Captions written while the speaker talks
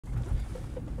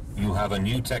You have a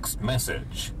new text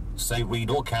message. Say read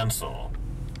or cancel.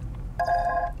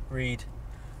 Read.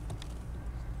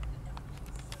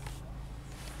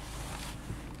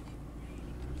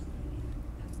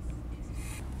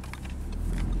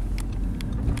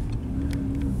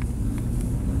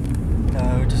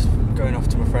 No, just going off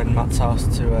to my friend Matt's house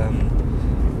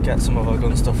to get some of our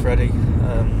gun stuff ready.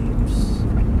 Just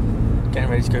getting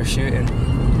ready to go shooting.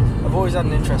 I've always had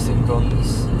an interest in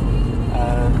guns.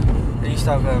 I used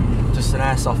to have just an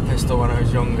airsoft pistol when I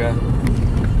was younger,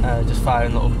 just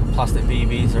firing little plastic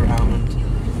BBs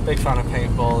around. Big fan of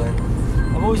paintballing.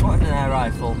 I've always wanted an air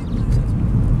rifle.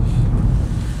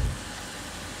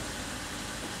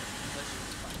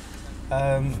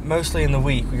 Mostly in the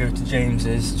week we go to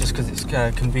James's just because it's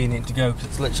convenient to go, because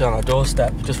it's literally on our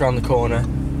doorstep, just round the corner.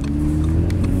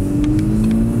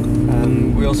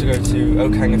 We also go to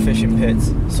Oakhanger fishing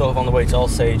pits, sort of on the way to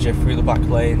Alsager through the back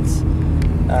lanes.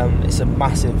 It's a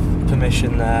massive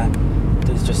permission there.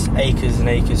 There's just acres and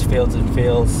acres, fields and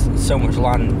fields, so much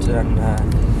land, and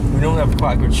we normally have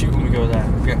quite a good shoot when we go there.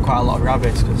 We get quite a lot of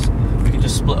rabbits because we can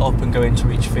just split up and go into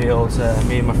each field.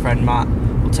 Me and my friend Matt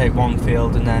will take one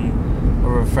field, and then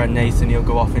our other friend Nathan, he'll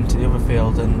go off into the other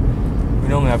field, and we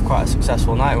normally have quite a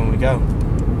successful night when we go.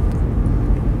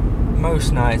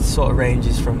 Most nights sort of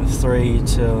ranges from 3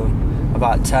 to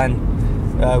about 10.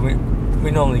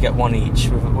 We normally get one each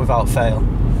without fail.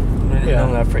 We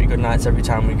normally have pretty good nights every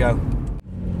time we go.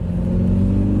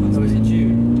 So is it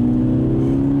June?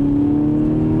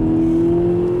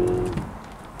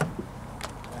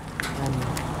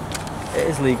 It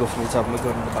is legal for me to have my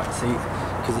gun in the back seat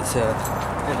because it's a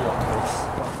headlock case.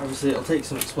 Obviously it'll take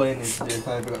some explaining to do if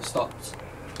I ever got stopped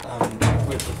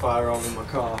with the firearm in my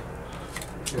car.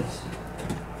 Because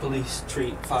police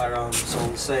treat firearms all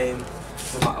the same,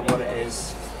 no matter what it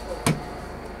is.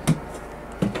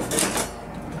 Do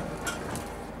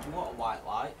you want a white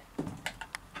light?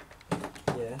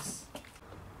 Yes.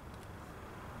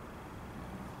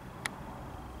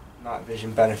 Night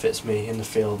vision benefits me in the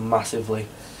field massively,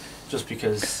 just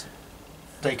because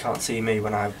they can't see me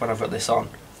when I've got this on.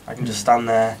 I can just stand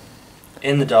there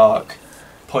in the dark,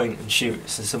 point and shoot.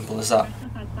 It's as simple as that.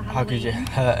 How could you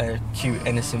hurt a cute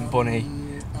innocent bunny?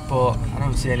 But I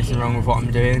don't see anything wrong with what I'm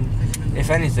doing. If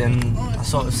anything, I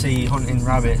sort of see hunting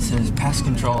rabbits as pest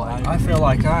control. I feel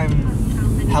like I'm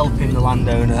helping the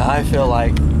landowner. I feel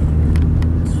like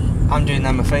I'm doing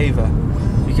them a favour,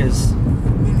 because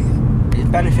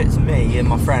it benefits me and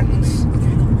my friends,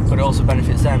 but it also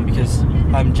benefits them because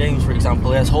James, for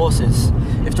example, he has horses.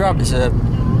 If the rabbits are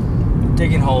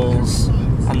digging holes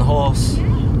and the horse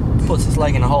puts its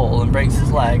leg in a hole and breaks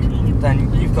its leg,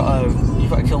 then you've got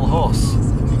to kill the horse,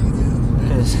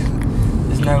 because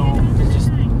there's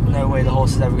just no way the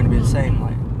horse is ever going to be the same.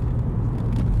 Like.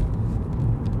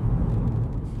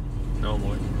 No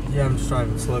more. Yeah, I'm just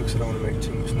driving slow because I don't want to make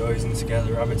too much noise and scare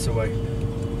the rabbits away.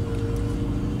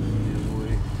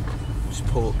 Just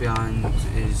pull up behind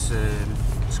his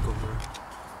discovery.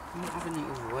 I'm not having it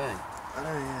all way. I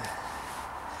know, yeah.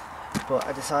 But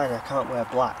I decided I can't wear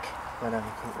black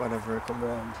whenever I come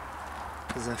round,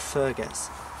 because the fur gets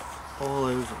all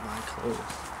over my clothes.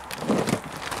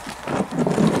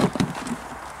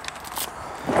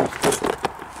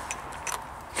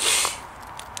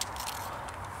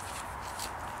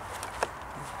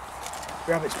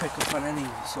 Rabbits pick up on any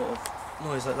sort of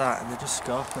noise like that and they just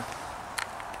scarper.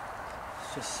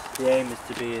 It's just, the aim is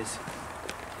to be as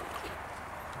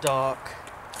dark,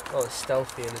 or as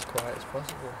stealthy and as quiet as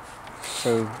possible.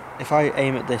 So if I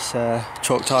aim at this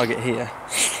chalk target here,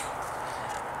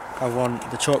 I want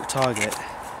the chalk target,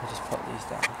 I'll just put these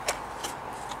down,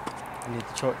 I need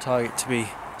the chalk target to be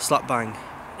slap bang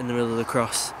in the middle of the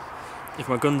cross. If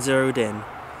my gun's zeroed in,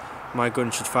 my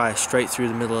gun should fire straight through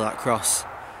the middle of that cross.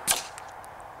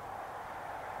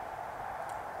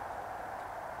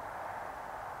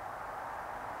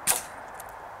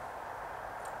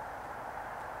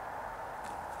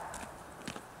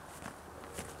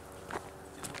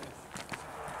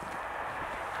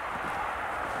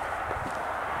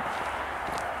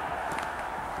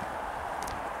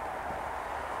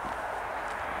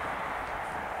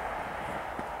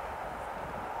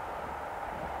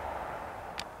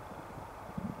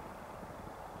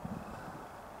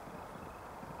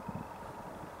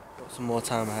 Got some more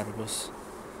time ahead of us.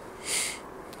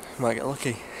 Might get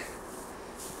lucky.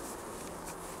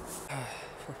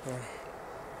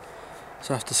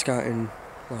 So after scouting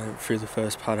through the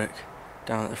first paddock,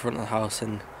 down at the front of the house,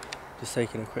 and just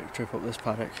taking a quick trip up this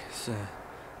paddock, it's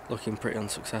looking pretty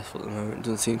unsuccessful at the moment.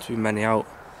 Doesn't seem to be many out.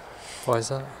 Why is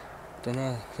that? Don't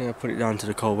know. I think I put it down to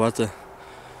the cold weather.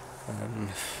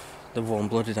 They're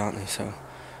warm-blooded, aren't they? So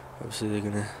Obviously they're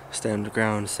going to stay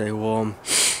underground, stay warm.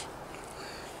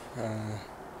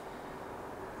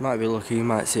 Might be lucky, you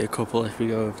might see a couple if we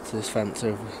go over to this fence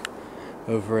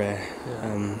over here.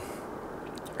 Yeah.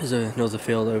 There's another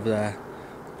field over there,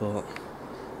 but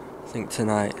I think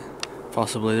tonight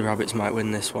possibly the rabbits might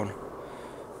win this one.